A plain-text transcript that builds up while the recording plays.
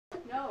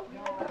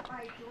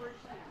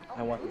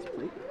I want this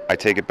plate. I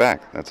take it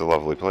back. That's a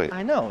lovely plate.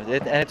 I know, and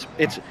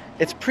it's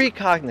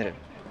precognitive,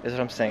 is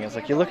what I'm saying. It's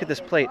like you look at this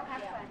plate,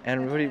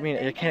 and what do you mean?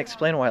 I can't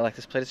explain why I like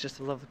this plate. It's just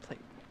a lovely plate.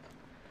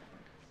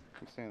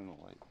 I'm standing in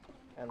the light.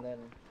 And then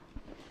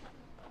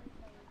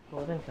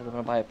pull it in because I'm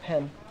gonna buy a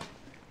pen.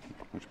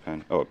 Which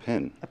pen? Oh, a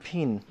pin. A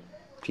peen.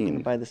 Peen. I'm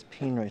gonna buy this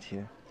peen right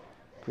here.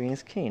 Green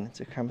is keen. It's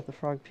a Kermit the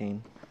Frog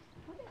peen.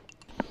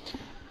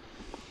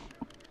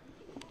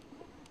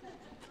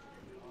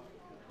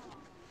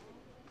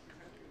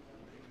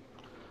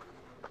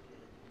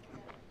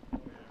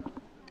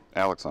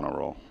 Alex on a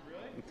roll.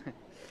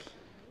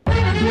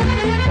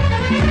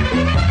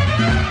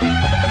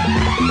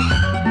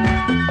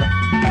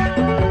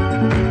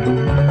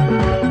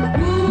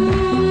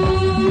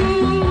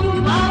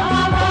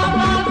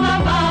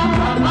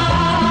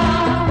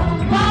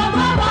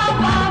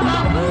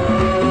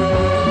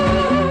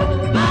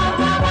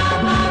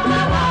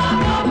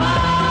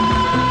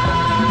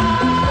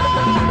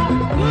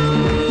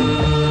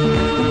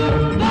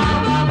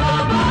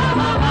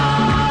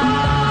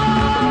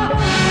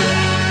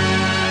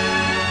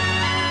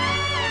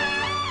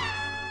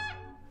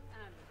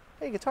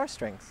 Guitar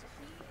strings.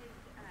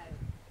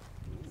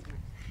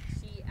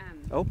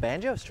 Oh,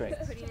 banjo strings.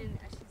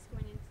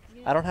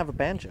 I don't have a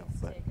banjo,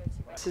 but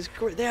this is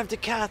great. They have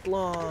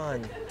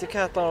Decathlon.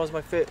 Decathlon was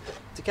my favorite.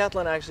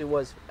 Decathlon actually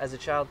was, as a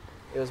child,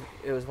 it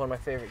was one of my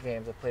favorite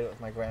games. I played it with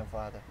my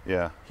grandfather.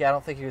 Yeah. I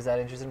don't think he was that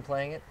interested in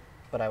playing it,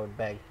 but I would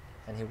beg,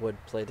 and he would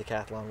play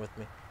Decathlon with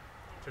me.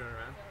 Turn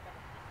around.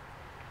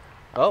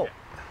 Oh,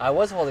 I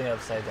was holding it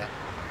upside down.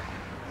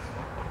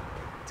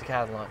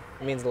 Decathlon.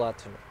 It means a lot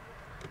to me.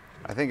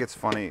 I think it's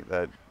funny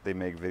that they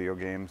make video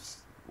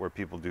games where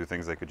people do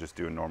things they could just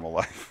do in normal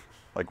life,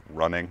 like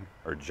running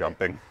or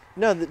jumping.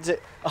 No,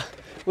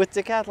 with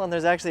Decathlon,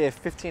 there's actually a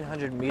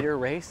 1,500-meter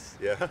race,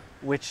 Yeah.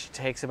 which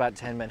takes about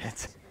 10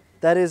 minutes.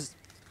 That is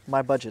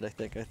my budget, I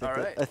think.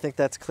 I think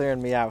that's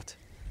clearing me out.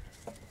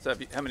 So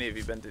how many have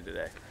you been to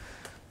today?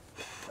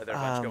 Are there a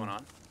bunch going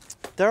on?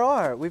 There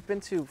are. We've been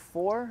to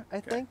 4,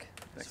 I think.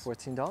 Thanks.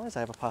 It's $14. I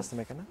have a pasta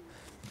maker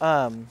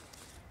now.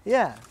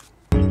 Yeah.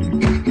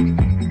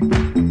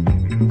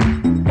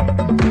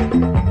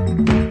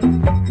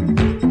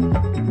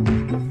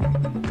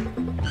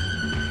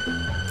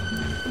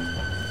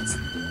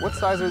 What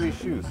size are these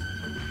shoes?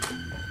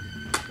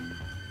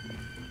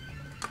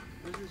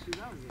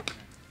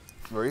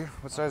 Were you?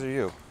 What size are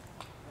you?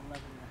 11.5.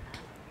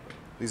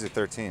 These are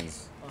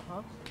 13s.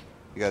 Uh-huh.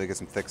 You got to get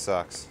some thick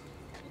socks.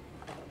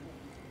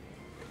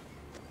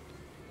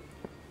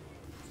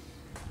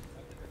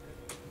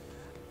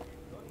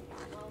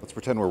 Let's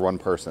pretend we're one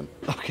person.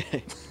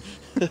 Okay.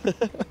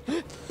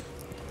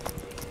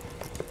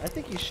 I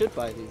think you should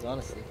buy these,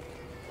 honestly.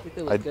 I think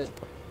they look good.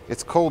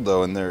 It's cold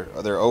though, and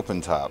they're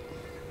open top.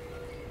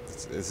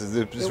 This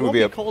it would won't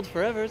be cold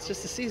forever. It's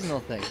just a seasonal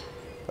thing.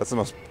 That's the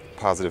most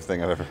positive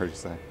thing I've ever heard you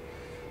say.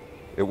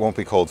 It won't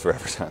be cold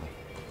forever, Tyler.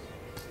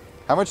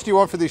 How much do you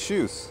want for these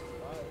shoes?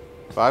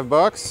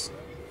 $5?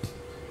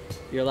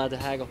 You're allowed to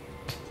haggle.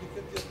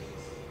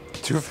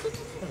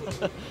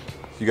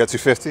 You got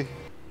 250?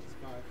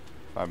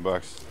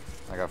 $5.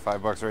 I got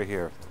 $5 right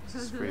here.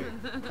 This is free.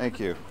 Thank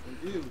you.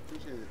 Thank you.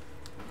 Appreciate it.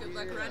 Good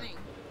luck running.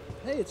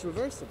 Hey, it's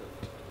reversible.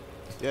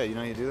 Yeah, you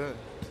know you do that?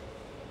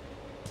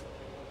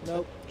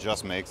 Nope.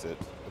 Just makes it.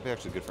 That'd be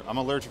actually good for. I'm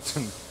allergic to.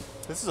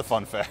 This is a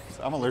fun fact.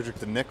 I'm allergic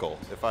to nickel.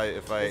 If I.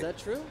 Is that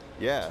true?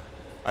 Yeah,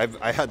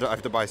 I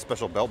have to buy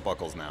special belt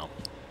buckles now.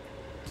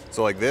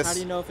 So like this. How do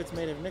you know if it's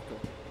made of nickel?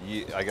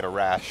 I get a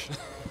rash.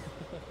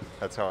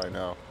 That's how I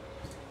know.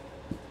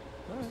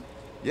 All right.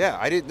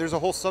 Yeah, there's a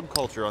whole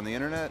subculture on the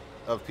internet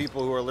of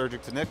people who are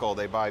allergic to nickel.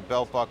 They buy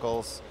belt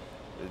buckles,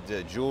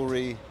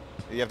 jewelry.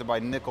 You have to buy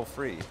nickel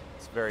free.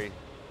 It's very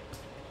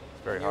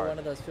hard. You're one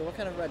of those people. What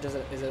kind of rash?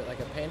 Is it like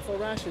a painful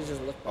rash, or does it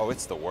just look? Oh,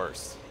 it's the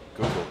worst.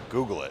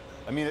 Google it.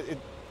 I mean,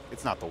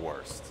 it's not the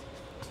worst.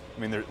 I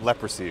mean,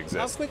 leprosy exists.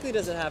 How quickly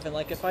does it happen?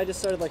 Like if I just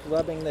started like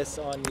rubbing this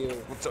on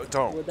you. Well,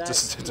 don't. Would that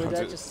just would don't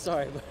that do just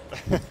sorry?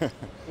 But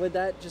would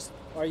that just?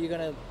 Are you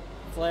gonna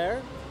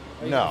flare?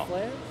 Are you No.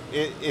 gonna flare?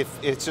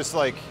 If it's just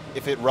like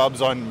if it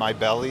rubs on my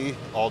belly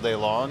all day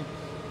long,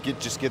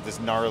 just get this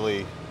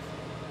gnarly.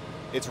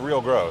 It's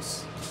real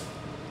gross.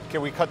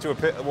 Can we cut to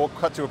we'll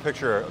cut to a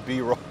picture, a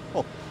B-roll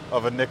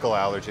of a nickel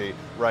allergy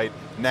right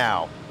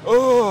now.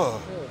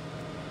 Oh.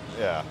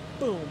 Yeah.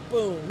 Boom,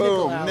 boom.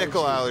 Boom.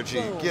 Nickel allergy.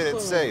 Boom, Get it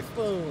boom, safe.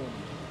 Boom.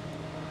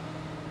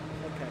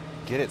 Okay.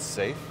 Get it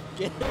safe.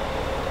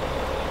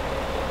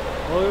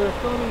 Well, we were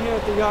filming here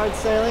at the yard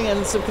sailing,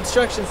 and some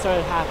construction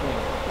started happening,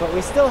 but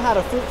we still had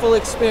a fruitful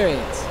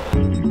experience.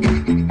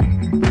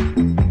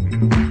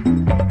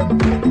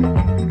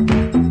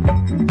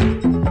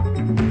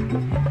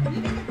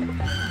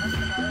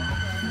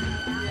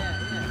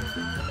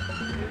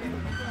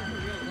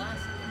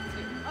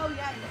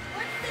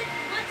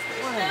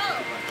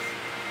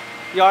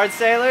 Yard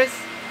sailors?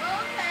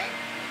 Oh, okay.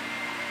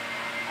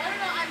 I don't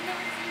know, I've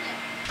never seen it.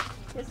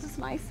 This is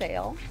my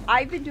sale.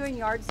 I've been doing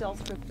yard sales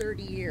for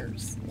 30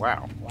 years.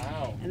 Wow.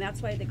 Wow. And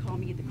that's why they call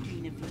me the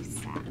Queen of the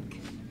Sack.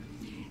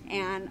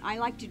 And I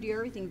like to do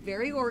everything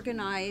very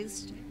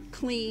organized,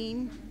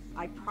 clean.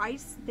 I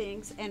price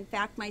things. In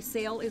fact, my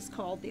sale is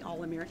called the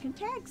All-American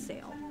Tag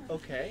Sale.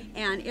 Okay.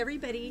 And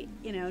everybody,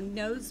 you know,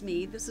 knows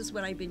me. This is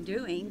what I've been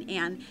doing.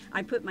 And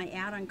I put my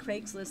ad on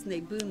Craigslist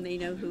and they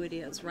know who it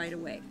is right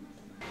away.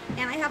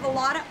 And I have a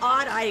lot of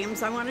odd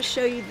items. I want to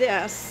show you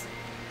this.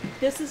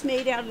 This is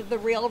made out of the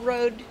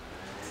railroad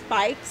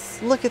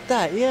spikes. Look at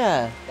that,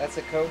 yeah. That's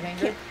a coat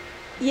hanger?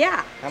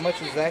 Yeah. How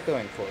much is that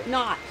going for?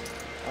 Not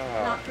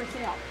Oh, for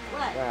sale.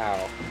 What?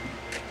 wow.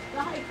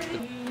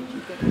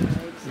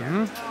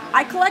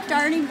 I collect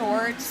ironing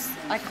boards.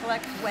 I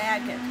collect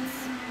wagons.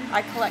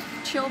 I collect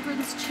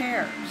children's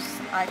chairs.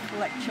 I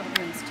collect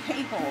children's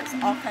tables,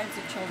 all kinds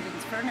of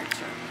children's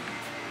furniture.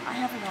 I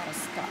have a lot of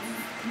stuff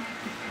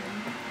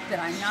that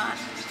I'm not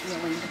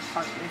willing to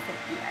part with it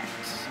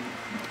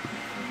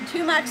yet.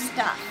 Too much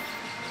stuff,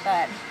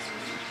 but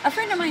a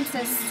friend of mine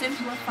says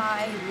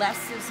simplify,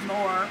 less is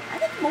more. I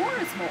think more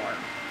is more.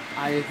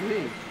 I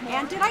agree.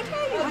 And did I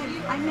tell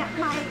you I met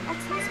my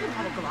ex-husband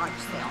at a garage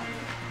sale?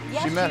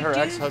 Yes, She met you her do.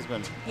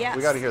 ex-husband. Yes.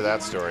 We got to hear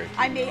that story.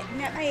 I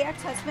met my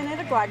ex-husband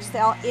at a garage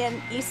sale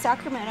in East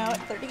Sacramento at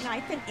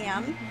 39th and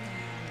M,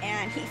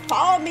 and he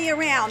followed me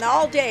around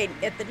all day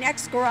at the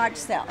next garage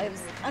sale. It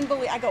was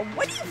unbelievable. I go,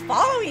 what are you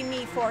following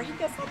me for? He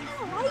goes, I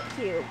kind of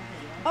like you.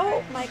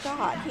 Oh my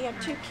God, he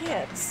had 2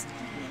 kids.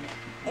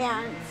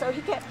 And so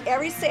he kept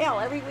every sale,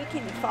 every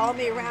weekend, he'd follow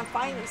me around.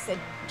 Finally, he said,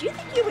 do you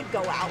think you would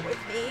go out with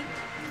me?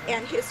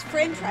 And his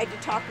friend tried to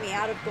talk me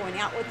out of going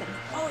out with him.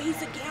 Oh,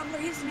 he's a gambler,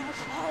 he's an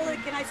alcoholic.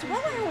 And I said,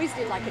 well, I always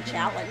did like a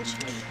challenge.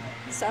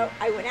 So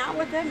I went out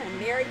with him and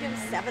married him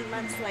 7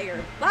 months later.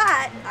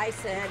 But I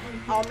said,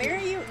 I'll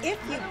marry you if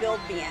you build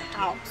me a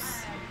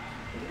house.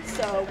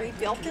 So we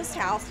built this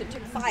house. It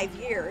took 5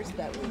 years,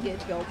 but we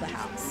did build the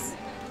house.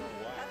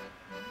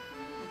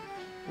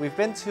 We've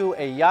been to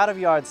a Yacht of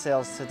yard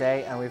sales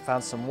today, and we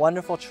found some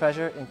wonderful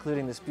treasure,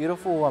 including this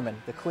beautiful woman,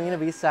 the Queen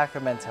of East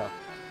Sacramento.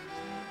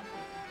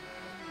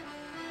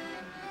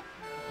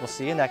 We'll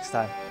see you next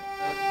time.